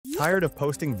Tired of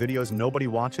posting videos nobody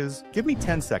watches? Give me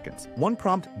 10 seconds. One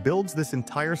prompt builds this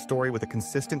entire story with a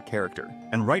consistent character.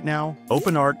 And right now,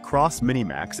 OpenArt Cross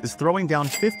Minimax is throwing down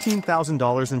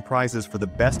 $15,000 in prizes for the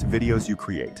best videos you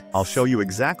create. I'll show you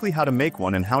exactly how to make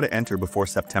one and how to enter before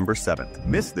September 7th.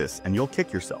 Miss this and you'll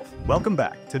kick yourself. Welcome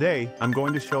back. Today, I'm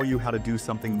going to show you how to do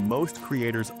something most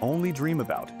creators only dream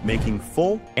about: making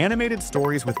full, animated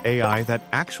stories with AI that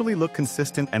actually look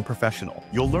consistent and professional.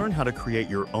 You'll learn how to create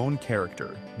your own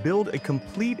character, build a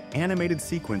complete animated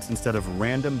sequence instead of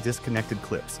random disconnected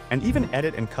clips, and even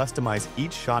edit and customize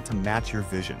each shot to match your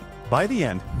vision. By the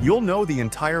end, you'll know the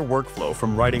entire workflow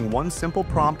from writing one simple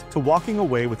prompt to walking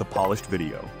away with a polished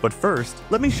video. But first,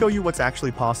 let me show you what's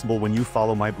actually possible when you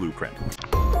follow my blueprint.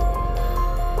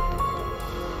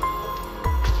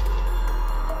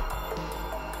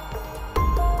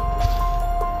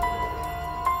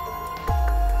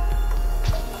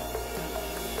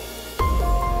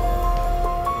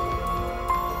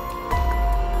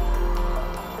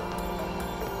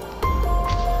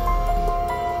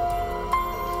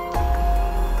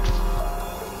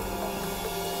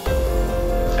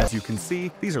 As you can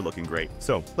see, these are looking great,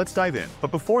 so let's dive in. But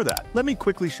before that, let me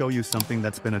quickly show you something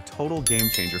that's been a total game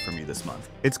changer for me this month.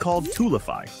 It's called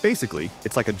Simplifi. Basically,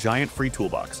 it's like a giant free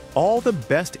toolbox. All the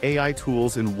best AI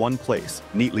tools in one place,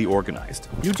 neatly organized.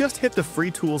 You just hit the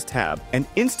Free Tools tab, and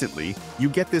instantly, you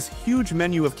get this huge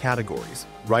menu of categories: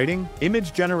 writing,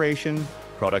 image generation,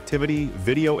 productivity,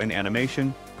 video and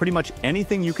animation, pretty much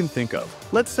anything you can think of.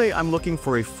 Let's say I'm looking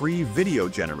for a free video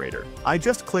generator. I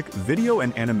just click video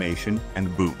and animation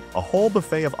and boom, a whole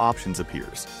buffet of options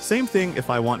appears. Same thing if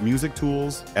I want music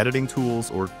tools, editing tools,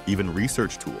 or even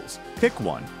research tools. Pick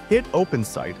one, hit open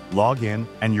site, log in,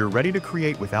 and you're ready to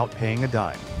create without paying a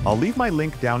dime. I'll leave my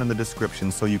link down in the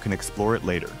description so you can explore it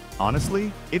later.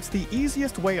 Honestly, it's the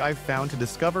easiest way I've found to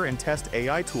discover and test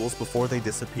AI tools before they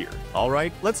disappear.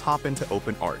 Alright, let's hop into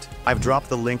OpenArt. I've dropped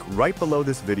the link right below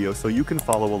this video so you can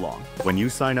follow along. When you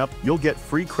sign up, you'll get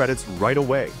free credits right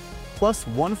away, plus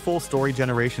one full story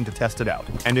generation to test it out.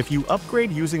 And if you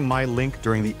upgrade using my link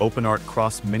during the OpenArt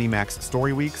Cross Minimax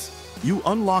Story Weeks, you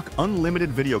unlock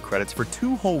unlimited video credits for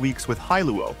 2 whole weeks with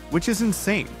Hailuo, which is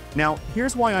insane. Now,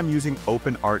 here's why I'm using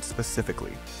OpenArt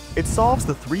specifically. It solves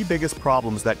the 3 biggest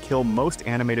problems that kill most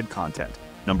animated content.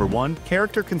 Number 1,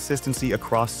 character consistency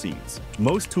across scenes.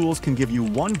 Most tools can give you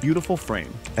one beautiful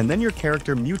frame, and then your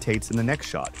character mutates in the next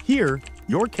shot. Here,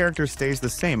 your character stays the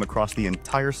same across the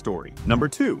entire story. Number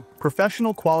 2,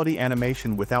 professional quality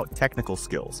animation without technical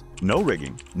skills. No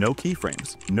rigging, no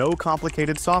keyframes, no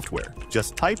complicated software.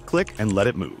 Just type, click, and let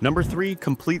it move. Number 3,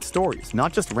 complete stories,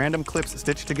 not just random clips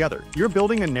stitched together. You're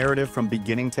building a narrative from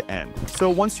beginning to end. So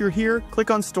once you're here,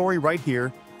 click on Story right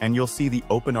here, and you'll see the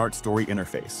OpenArt Story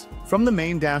interface. From the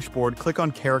main dashboard, click on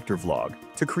Character Vlog.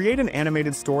 To create an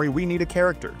animated story, we need a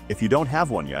character. If you don't have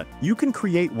one yet, you can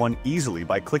create one easily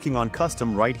by clicking on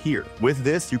Custom right here. With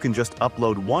this, you can just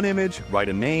upload one image, write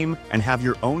a name, and have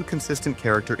your own consistent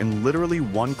character in literally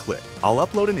one click. I'll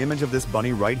upload an image of this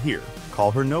bunny right here. Call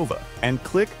her Nova, and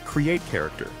click Create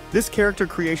Character. This character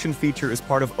creation feature is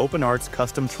part of OpenArt's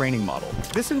custom training model.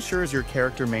 This ensures your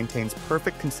character maintains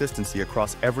perfect consistency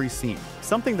across every scene,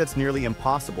 something that's nearly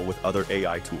impossible with other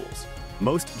AI tools.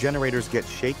 Most generators get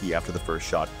shaky after the first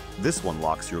shot. This one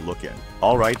locks your look in.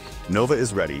 Alright, Nova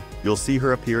is ready. You'll see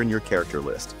her appear in your character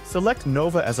list. Select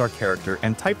Nova as our character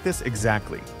and type this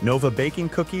exactly. Nova baking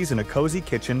cookies in a cozy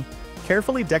kitchen,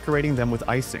 carefully decorating them with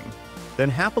icing, then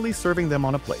happily serving them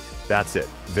on a plate. That's it.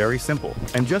 Very simple.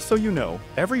 And just so you know,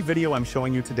 every video I'm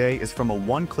showing you today is from a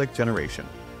one-click generation.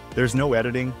 There's no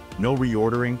editing, no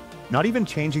reordering, not even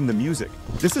changing the music.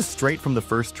 This is straight from the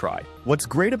first try. What's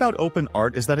great about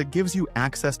OpenArt is that it gives you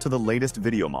access to the latest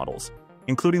video models,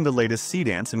 including the latest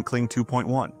Seedance and Kling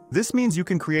 2.1. This means you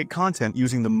can create content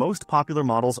using the most popular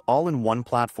models all in one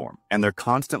platform, and they're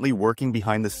constantly working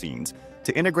behind the scenes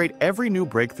to integrate every new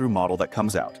breakthrough model that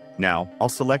comes out. Now, I'll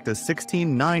select a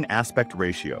 16:9 aspect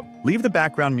ratio. Leave the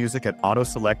background music at auto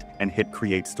select and hit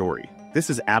Create Story. This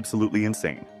is absolutely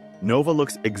insane. Nova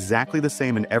looks exactly the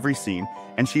same in every scene,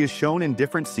 and she is shown in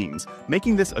different scenes,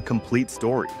 making this a complete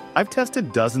story. I've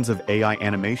tested dozens of AI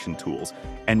animation tools,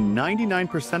 and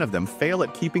 99% of them fail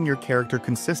at keeping your character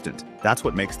consistent. That's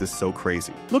what makes this so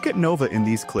crazy. Look at Nova in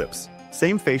these clips.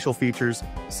 Same facial features,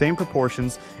 same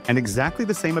proportions, and exactly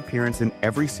the same appearance in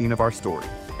every scene of our story.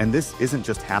 And this isn't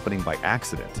just happening by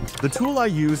accident. The tool I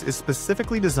use is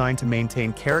specifically designed to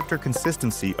maintain character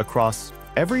consistency across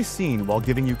every scene while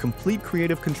giving you complete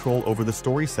creative control over the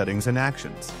story settings and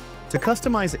actions. To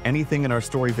customize anything in our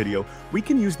story video, we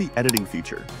can use the editing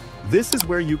feature. This is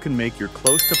where you can make your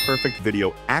close to perfect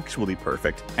video actually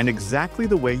perfect and exactly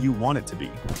the way you want it to be.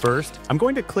 First, I'm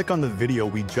going to click on the video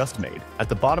we just made. At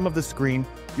the bottom of the screen,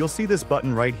 you'll see this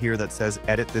button right here that says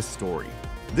Edit this story.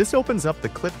 This opens up the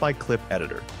clip-by-clip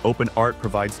editor. OpenArt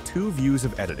provides two views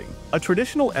of editing. A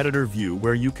traditional editor view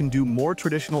where you can do more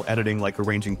traditional editing like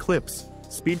arranging clips,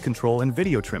 speed control, and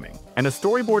video trimming. And a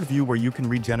storyboard view where you can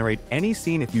regenerate any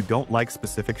scene if you don't like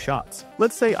specific shots.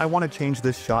 Let's say I want to change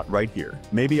this shot right here.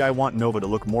 Maybe I want Nova to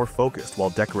look more focused while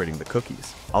decorating the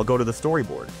cookies. I'll go to the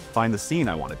storyboard, find the scene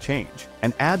I want to change,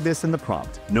 and add this in the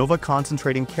prompt. Nova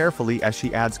concentrating carefully as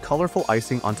she adds colorful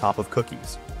icing on top of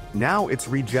cookies. Now it's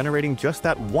regenerating just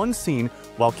that one scene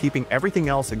while keeping everything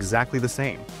else exactly the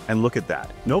same. And look at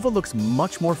that. Nova looks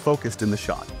much more focused in the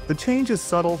shot. The change is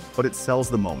subtle, but it sells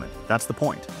the moment. That's the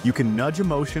point. You can nudge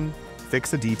emotion,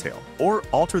 fix a detail, or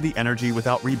alter the energy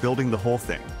without rebuilding the whole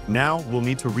thing. Now we'll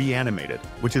need to reanimate it,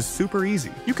 which is super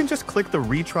easy. You can just click the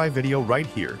retry video right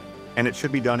here, and it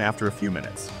should be done after a few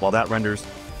minutes. While that renders,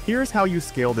 here's how you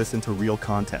scale this into real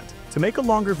content. To make a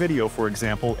longer video, for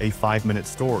example, a 5-minute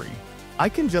story, I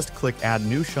can just click Add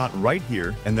New Shot right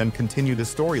here and then continue the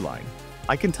storyline.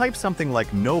 I can type something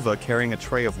like Nova carrying a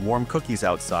tray of warm cookies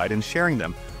outside and sharing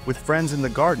them with friends in the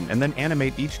garden and then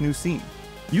animate each new scene.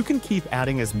 You can keep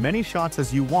adding as many shots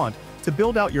as you want to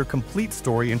build out your complete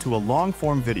story into a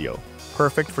long-form video,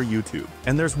 perfect for YouTube.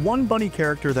 And there's one bunny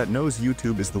character that knows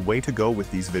YouTube is the way to go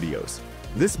with these videos.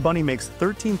 This bunny makes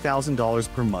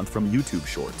 $13,000 per month from YouTube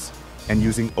Shorts. And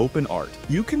using OpenArt,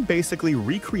 you can basically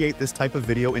recreate this type of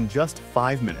video in just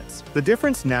 5 minutes. The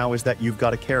difference now is that you've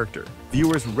got a character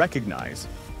viewers recognize,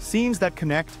 scenes that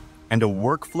connect, and a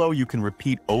workflow you can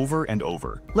repeat over and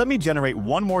over. Let me generate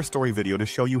one more story video to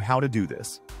show you how to do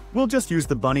this. We'll just use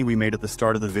the bunny we made at the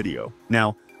start of the video.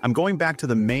 Now, I'm going back to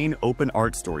the main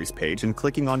OpenArt Stories page and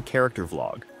clicking on Character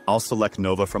Vlog. I'll select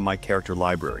Nova from my character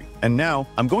library. And now,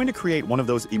 I'm going to create one of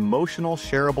those emotional,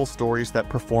 shareable stories that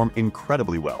perform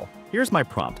incredibly well. Here's my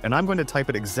prompt, and I'm going to type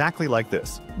it exactly like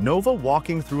this. Nova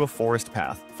walking through a forest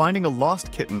path, finding a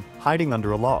lost kitten hiding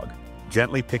under a log.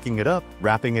 Gently picking it up,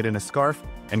 wrapping it in a scarf,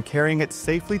 and carrying it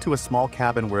safely to a small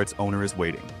cabin where its owner is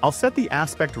waiting. I'll set the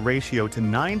aspect ratio to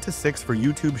 9:6 for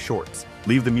YouTube Shorts.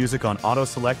 Leave the music on auto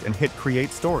select and hit Create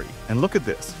Story. And look at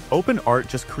this. OpenArt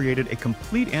just created a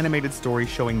complete animated story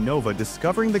showing Nova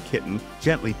discovering the kitten,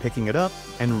 gently picking it up,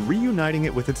 and reuniting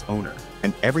it with its owner.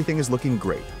 And everything is looking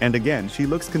great. And again, she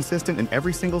looks consistent in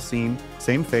every single scene,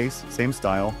 same face, same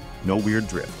style, no weird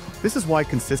drift. This is why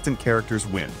consistent characters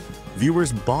win.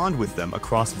 Viewers bond with them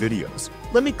across videos.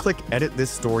 Let me click Edit this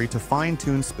story to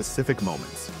fine-tune specific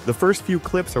moments. The first few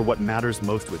clips are what matters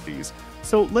most with these,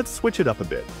 so let's switch it up a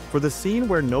bit. For the scene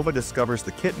where Nova discovers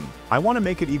the kitten, I want to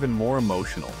make it even more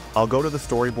emotional. I'll go to the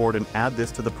storyboard and add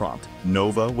this to the prompt.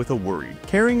 Nova with a worried,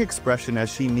 caring expression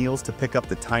as she kneels to pick up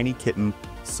the tiny kitten,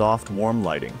 soft, warm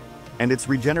lighting. And it's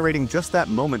regenerating just that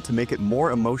moment to make it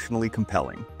more emotionally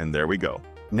compelling. And there we go.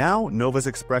 Now, Nova's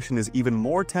expression is even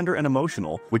more tender and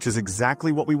emotional, which is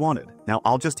exactly what we wanted. Now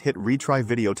I'll just hit retry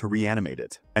video to reanimate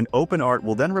it. And OpenArt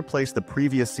will then replace the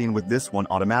previous scene with this one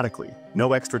automatically.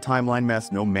 No extra timeline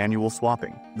mess, no manual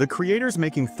swapping. The creators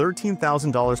making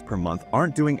 $13,000 per month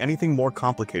aren't doing anything more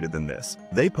complicated than this.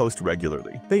 They post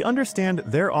regularly. They understand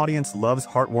their audience loves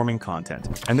heartwarming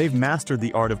content, and they've mastered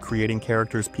the art of creating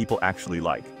characters people actually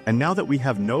like. And now that we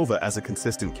have Nova as a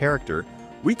consistent character,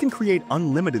 we can create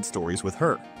unlimited stories with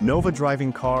her. Nova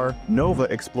driving car, Nova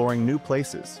exploring new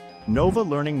places, Nova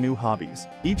learning new hobbies.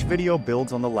 Each video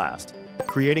builds on the last,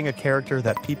 creating a character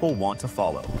that people want to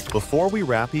follow. Before we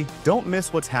wrap, don't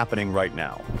miss what's happening right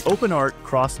now. OpenArt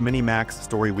Cross Minimax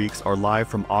Story Weeks are live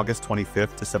from August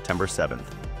 25th to September 7th.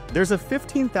 There's a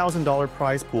 $15,000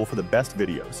 prize pool for the best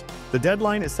videos. The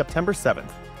deadline is September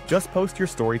 7th. Just post your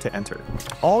story to enter.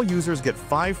 All users get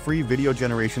 5 free video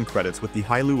generation credits with the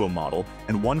Hailuo model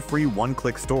and 1 free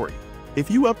one-click story.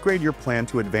 If you upgrade your plan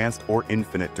to Advanced or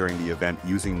Infinite during the event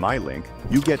using my link,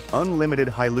 you get unlimited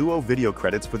Hailuo video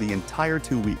credits for the entire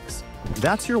 2 weeks.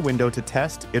 That's your window to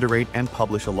test, iterate, and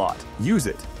publish a lot. Use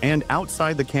it. And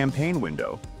outside the campaign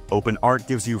window, OpenArt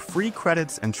gives you free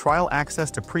credits and trial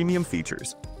access to premium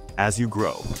features. As you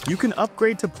grow, you can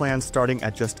upgrade to plans starting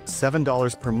at just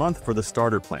 $7 per month for the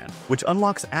starter plan, which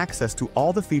unlocks access to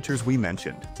all the features we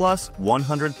mentioned, plus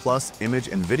 100+ image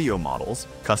and video models,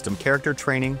 custom character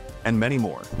training, and many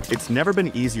more. It's never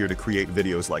been easier to create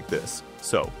videos like this.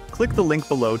 So, click the link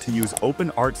below to use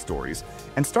OpenArt Stories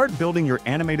and start building your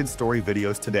animated story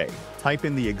videos today. Type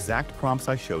in the exact prompts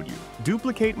I showed you,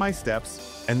 duplicate my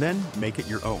steps, and then make it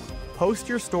your own. Post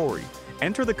your story,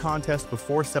 Enter the contest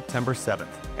before September 7th,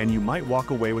 and you might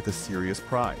walk away with a serious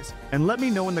prize. And let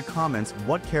me know in the comments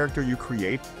what character you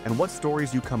create and what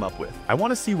stories you come up with. I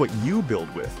want to see what you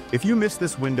build with. If you miss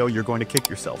this window, you're going to kick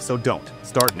yourself, so don't.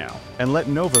 Start now, and let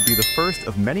Nova be the first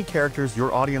of many characters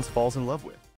your audience falls in love with.